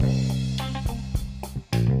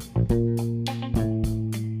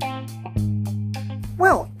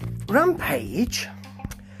Rampage,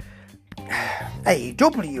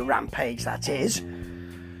 AEW Rampage that is,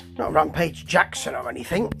 not Rampage Jackson or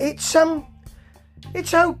anything, it's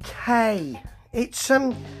okay. It's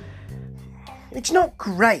not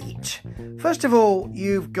great. First of all,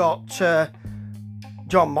 you've got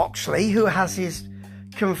Jon Moxley, who has his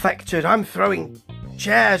confected, I'm throwing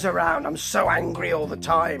chairs around, I'm so angry all the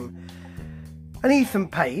time. And Ethan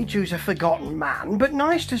Page, who's a forgotten man, but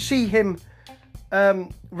nice to see him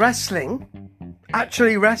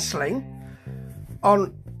actually wrestling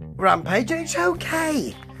on Rampage, and it's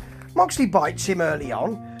okay. Moxley bites him early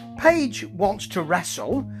on. Page wants to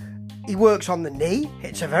wrestle. He works on the knee.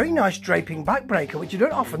 It's a very nice draping backbreaker, which you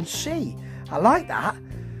don't often see. I like that.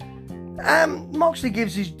 Moxley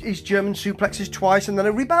gives his German suplexes twice and then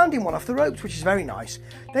a rebounding one off the ropes, which is very nice.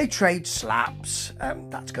 They trade slaps.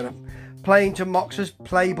 That's going to play into Mox's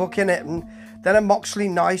playbook, in it, and then a Moxley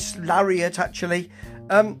nice lariat, actually.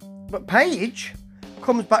 But Page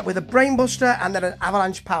comes back with a brainbuster and then an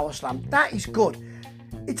avalanche power slam. That is good.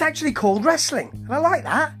 It's actually called wrestling, and I like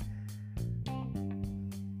that.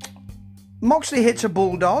 Moxley hits a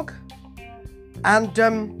bulldog, and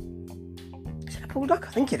is it a bulldog?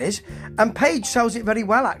 I think it is. And Page sells it very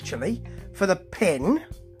well, actually, for the pin.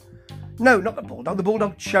 No, not the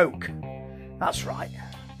bulldog choke. That's right,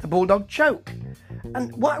 the bulldog choke.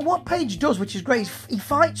 And what Page does, which is great, is he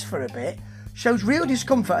fights for a bit, shows real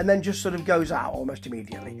discomfort, and then just sort of goes out almost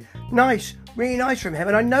immediately. Nice, really nice from him.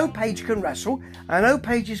 And I know Page can wrestle, and I know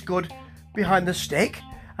Page is good behind the stick,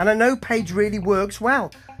 and I know Page really works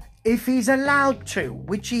well. If he's allowed to,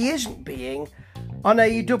 which he isn't being on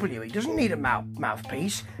AEW. He doesn't need a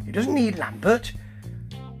mouthpiece. He doesn't need Lambert.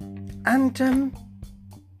 And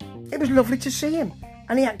it was lovely to see him.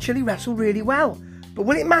 And he actually wrestled really well. But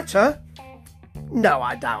will it matter? No,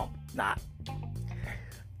 I doubt that.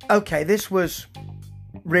 Okay, this was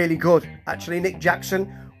really good, actually. Nick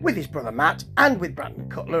Jackson with his brother Matt and with Brandon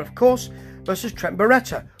Cutler, of course, versus Trent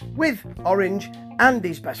Beretta with Orange and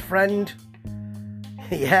his best friend.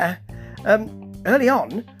 Yeah. Early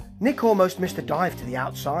on, Nick almost missed a dive to the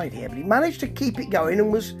outside here, but he managed to keep it going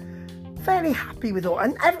and was fairly happy with all.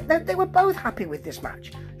 And they were both happy with this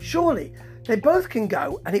match. Surely, they both can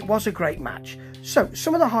go, and it was a great match. So,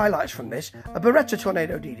 some of the highlights from this: a Beretta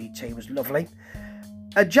Tornado DDT was lovely.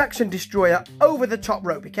 A Jackson Destroyer over the top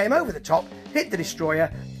rope. He came over the top, hit the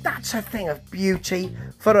Destroyer. That's a thing of beauty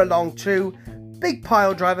for a long two. Big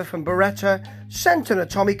pile driver from Beretta. Sent an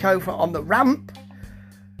Atomico on the ramp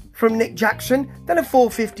from Nick Jackson. Then a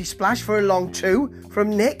 450 splash for a long two from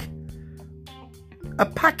Nick. A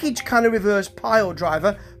package kind of reverse pile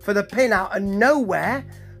driver for the pin out of nowhere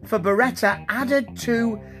for Beretta, added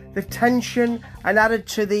to the tension and added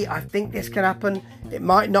to the, I think this can happen, it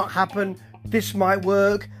might not happen, this might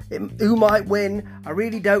work, who might win, I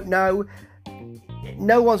really don't know.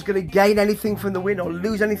 No one's going to gain anything from the win or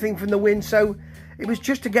lose anything from the win, so it was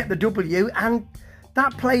just to get the W, and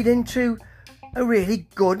that played into a really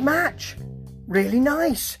good match. Really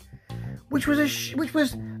nice. Which was a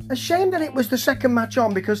shame that it was the second match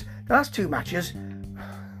on, because the last two matches,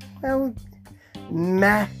 well,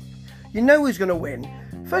 meh. You know who's going to win.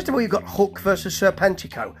 First of all, you've got Hook versus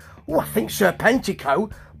Serpentico. Oh, I think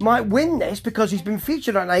Serpentico might win this because he's been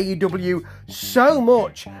featured on AEW so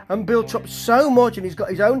much and built up so much, and he's got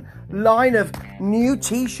his own line of new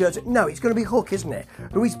t-shirts. No, it's going to be Hook, isn't it?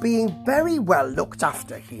 Who is being very well looked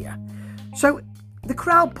after here. So the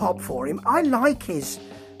crowd pop for him. I like his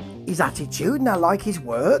attitude and I like his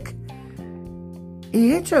work.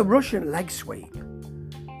 He hit a Russian leg sweep,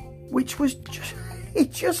 which was just...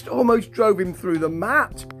 It just almost drove him through the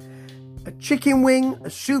mat. A chicken wing, a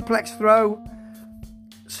suplex throw.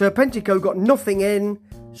 Serpentico got nothing in.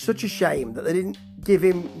 Such a shame that they didn't give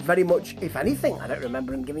him very much, if anything. I don't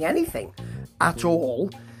remember him giving anything at all,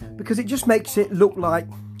 because it just makes it look like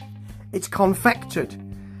it's confected.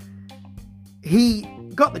 He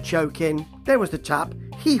got the choke in. There was the tap.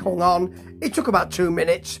 He hung on. It took about 2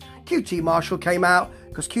 minutes. QT Marshall came out,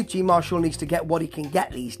 because QT Marshall needs to get what he can get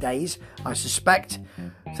these days, I suspect.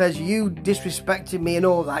 Says, you disrespected me and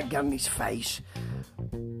all that, got in his face.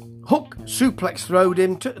 Hook suplex throwed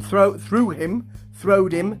him to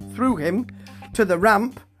the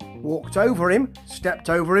ramp, walked over him, stepped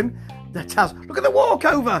over him. The Taz, look at the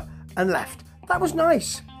walkover, and left. That was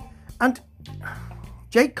nice. And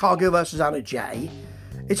Jade Cargill versus Anna Jay.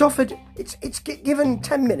 It's given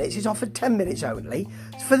 10 minutes. It's offered 10 minutes only.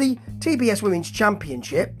 It's for the TBS Women's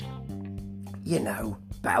Championship,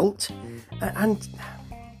 belt. And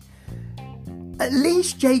at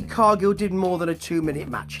least Jade Cargill did more than a 2-minute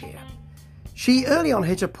match here. She early on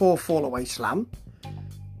hit a poor fall-away slam.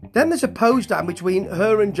 Then there's a pose down between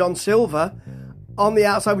her and John Silver on the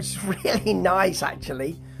outside, which is really nice,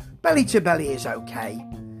 actually. Belly to belly is okay.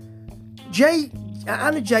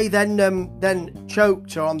 Anna Jay then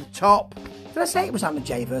choked her on the top. Did I say it was Anna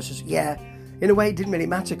Jay versus? Yeah. In a way, it didn't really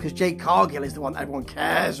matter because Jade Cargill is the one that everyone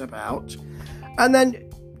cares about. And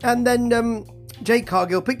then Jade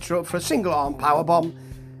Cargill picked her up for a single arm powerbomb,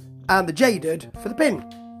 and the Jaded for the pin.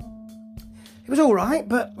 It was all right,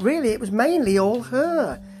 but really it was mainly all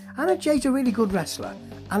her. Anna Jay's a really good wrestler,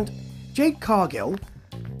 and Jade Cargill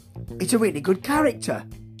is a really good character.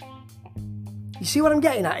 You see what I'm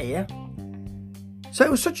getting at here? So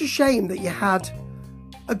it was such a shame that you had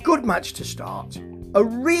a good match to start, a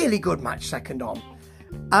really good match second on,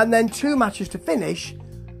 and then 2 matches to finish,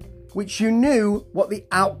 which you knew what the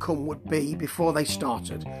outcome would be before they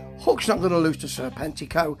started. Hook's not going to lose to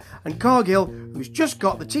Serpentico, and Cargill, who's just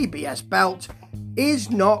got the TBS belt, is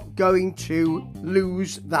not going to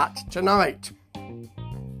lose that tonight.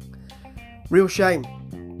 Real shame.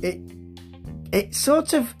 It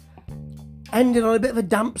sort of ended on a bit of a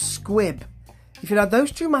damp squib. If you'd had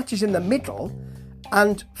those 2 matches in the middle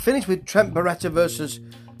and finished with Trent Beretta versus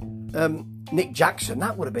Nick Jackson,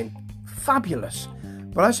 that would have been fabulous.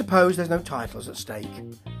 But I suppose there's no titles at stake.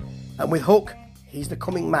 And with Hook, he's the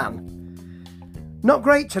coming man. Not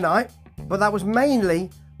great tonight, but that was mainly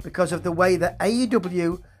because of the way that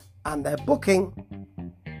AEW and their booking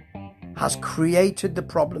has created the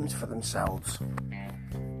problems for themselves.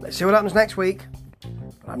 Let's see what happens next week.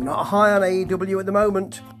 But I'm not high on AEW at the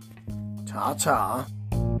moment. Ta-ta.